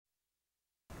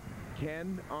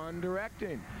Ken on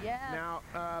directing. Yeah.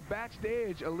 Now,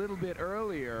 backstage a little bit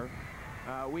earlier,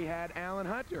 we had Alan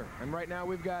Hunter, and right now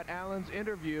we've got Alan's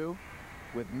interview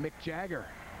with Mick Jagger.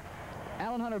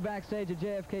 Alan Hunter backstage at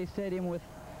JFK Stadium with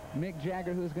Mick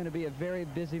Jagger, who's going to be a very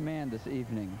busy man this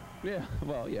evening. Yeah,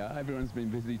 well, yeah, everyone's been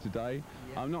busy today.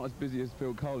 Yeah. I'm not as busy as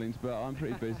Phil Collins, but I'm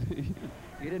pretty busy.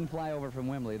 You didn't fly over from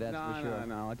Wembley, that's for sure.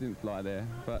 No, I didn't fly there.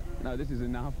 But, no, this is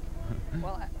enough.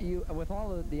 Well, with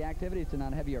all of the activities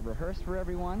tonight, have you rehearsed for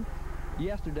everyone?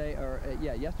 Yesterday,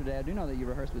 yesterday, I do know that you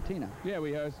rehearsed with Tina. Yeah,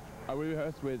 we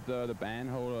rehearsed with the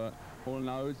band, all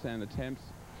notes and attempts.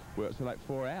 Worked for like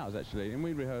 4 hours, actually, and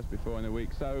we rehearsed before in the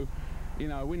week, so, you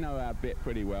know, we know our bit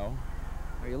pretty well.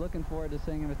 Are you looking forward to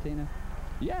singing with Tina?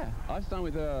 Yeah, I've sung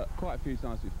with her quite a few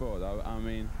times before, though. I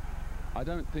mean, I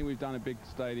don't think we've done a big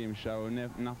stadium show,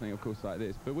 nothing, of course, like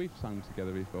this, but we've sung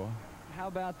together before. How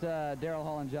about Daryl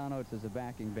Hall and John Oates as a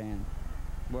backing band?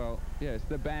 Well, yeah, it's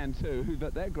the band too,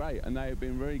 but they're great, and they've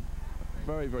been very,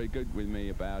 very good with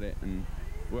me about it, and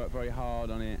worked very hard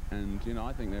on it, and, you know,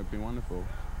 I think they've been wonderful.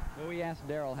 Well, we asked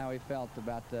Daryl how he felt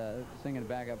about singing it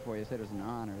back up for you. He said it was an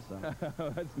honor, so.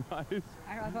 That's nice.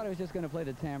 I thought he was just going to play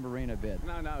the tambourine a bit.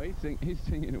 No, he's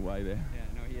singing away there.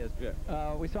 Yeah, no, he is.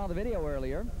 Yeah. We saw the video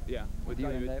earlier. Yeah. With you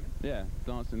and David. Yeah,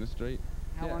 dancing in the street.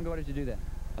 How long ago did you do that?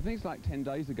 I think it's like 10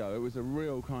 days ago. It was a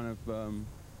real kind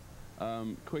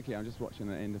of quickie. I'm just watching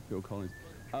the end of Phil Collins.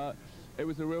 It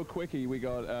was a real quickie. We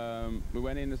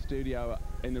went in the studio,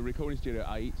 in the recording studio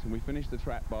at 8, and we finished the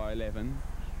track by 11.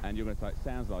 And you're going to say, it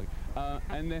sounds like.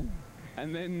 And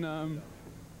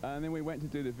then we went to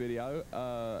do the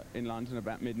video in London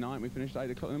about midnight. We finished at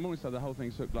 8 o'clock in the morning, so the whole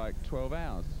thing took like 12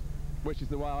 hours, which is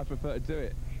the way I prefer to do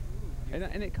it.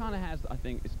 And it kind of has, I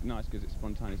think, it's nice because it's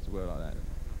spontaneous to work like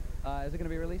that. Is it going to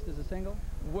be released as a single?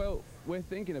 Well, we're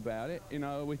thinking about it. You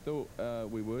know, we thought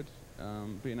we would.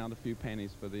 Be another few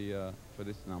pennies for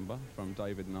this number from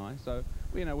David and I. So,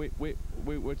 you know,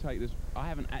 we'll take this. I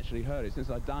haven't actually heard it since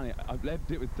I've done it. I've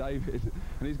left it with David,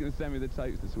 and he's going to send me the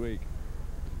tapes this week.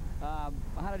 How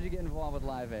did you get involved with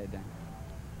Live Aid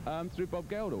then? Through Bob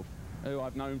Geldof, who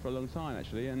I've known for a long time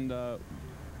actually, and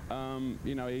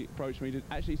you know, he approached me.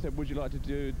 Actually, he said, "Would you like to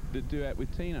do the duet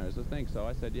with Tina?" I think so.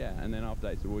 I said, "Yeah." And then after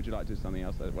that, he said, "Would you like to do something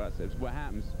else?" I said, "What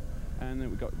happens?" And then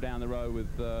we got down the road with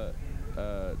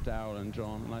Daryl and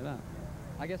John, like that.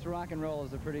 I guess rock and roll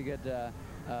is a pretty good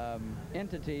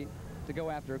entity to go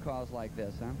after a cause like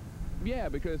this, huh? Yeah,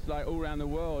 because like all around the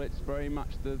world, it's very much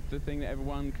the thing that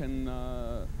everyone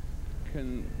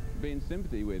can be in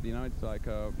sympathy with. You know, it's like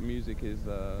music is,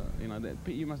 you know,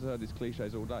 you must have heard these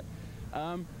cliches all day,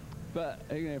 but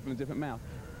you know, from a different mouth.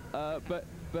 But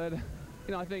you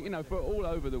know, I think, you know, for all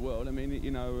over the world, I mean, you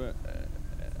know.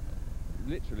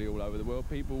 Literally all over the world,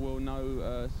 people will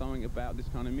know something about this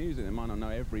kind of music. They might not know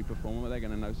every performer, but they're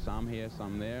going to know some here,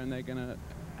 some there, and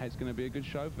it's going to be a good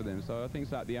show for them. So I think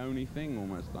it's like the only thing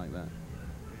almost like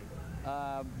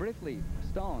that. Briefly,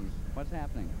 Stones, what's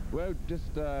happening? Well, just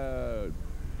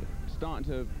starting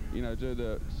to, you know, do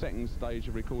the second stage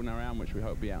of recording our album, which we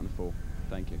hope will be out in the fall.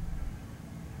 Thank you.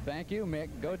 Thank you,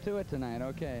 Mick. Go to it tonight,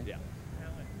 okay? Yeah.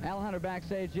 Alan Hunter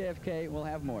backstage, JFK. We'll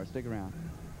have more. Stick around.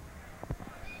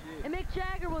 And Mick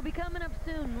Jagger will be coming up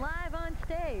soon, live on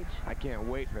stage. I can't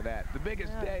wait for that. The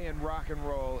biggest day in rock and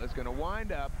roll is going to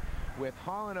wind up with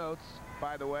Hall & Oates,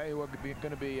 by the way, who are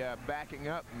going to be backing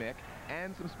up Mick,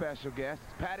 and some special guests,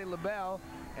 Patti LaBelle,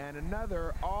 and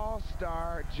another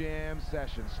all-star jam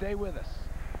session. Stay with us.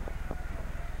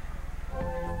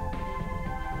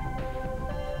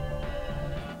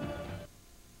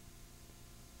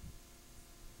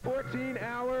 14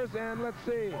 hours and let's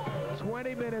see,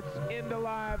 20 minutes into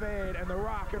Live Aid, and the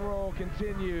rock and roll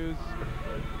continues.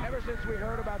 Ever since we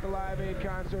heard about the Live Aid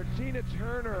concert, Tina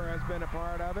Turner has been a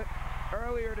part of it.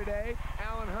 Earlier today,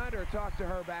 Alan Hunter talked to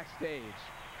her backstage.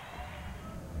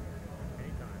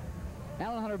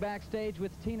 Alan Hunter backstage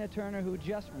with Tina Turner, who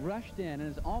just rushed in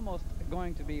and is almost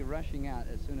going to be rushing out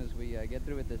as soon as we get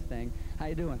through with this thing. How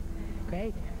you doing?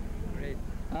 Great. Great.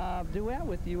 Duet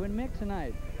with you and Mick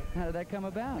tonight. How did that come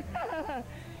about?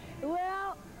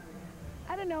 Well,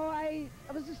 I don't know. I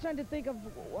was just trying to think of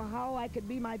how I could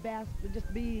be my best,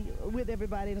 just be with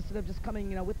everybody instead of just coming,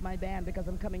 you know, with my band, because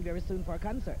I'm coming very soon for a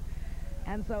concert.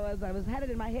 And so as I was had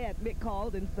it in my head, Mick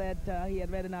called and said he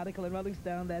had read an article in Rolling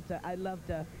Stone that I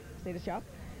loved State of Shock.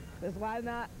 Says, why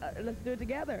not? Let's do it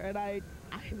together. And I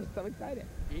was so excited.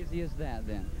 Easy as that,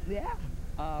 then. Yeah.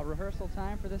 Rehearsal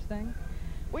time for this thing?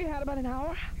 We had about an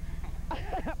hour.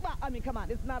 Well, I mean, come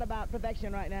on. It's not about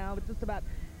perfection right now. It's just about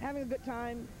having a good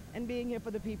time and being here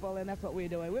for the people, and that's what we're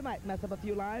doing. We might mess up a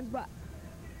few lines, but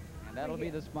And that'll be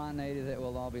the spontaneity that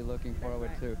we'll all be looking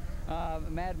forward to.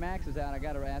 Mad Max is out. I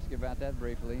got to ask you about that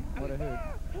briefly. What a hoot.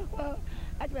 Well,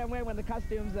 actually, I'm wearing one of the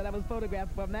costumes that I was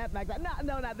photographed from Mad Max.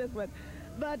 No, not this one.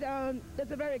 But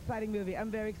it's a very exciting movie. I'm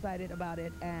very excited about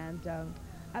it, and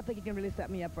I think it can really set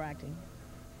me up for acting.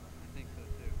 I think so,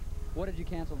 too. What did you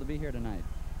cancel to be here tonight?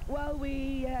 Well,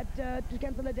 we had to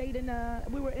cancel a date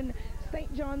we were in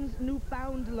St. John's,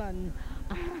 Newfoundland.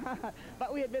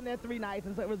 But we had been there 3 nights,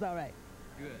 and so it was all right.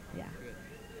 Good. Yeah. Good.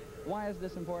 Why is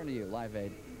this important to you, Live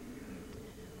Aid?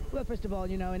 Well, first of all,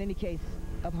 you know, in any case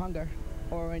of hunger,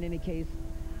 or in any case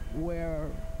where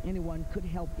anyone could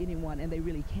help anyone, and they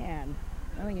really can,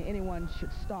 I think anyone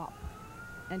should stop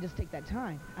and just take that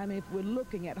time. I mean, if we're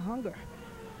looking at hunger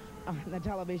on the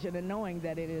television and knowing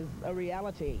that it is a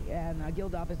reality, and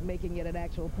Gildoff is making it an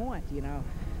actual point, you know.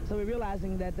 So we're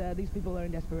realizing that these people are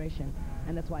in desperation,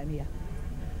 and that's why I'm here.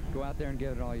 Go out there and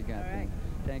give it all you got. All right.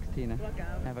 Tina. Thanks, Tina.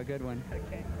 Welcome. Have a good one.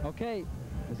 Okay. Okay,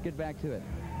 let's get back to it.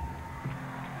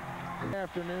 This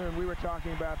afternoon, we were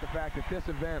talking about the fact that this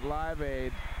event, Live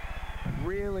Aid,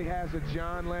 really has a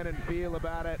John Lennon feel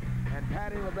about it, and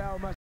Patti LaBelle must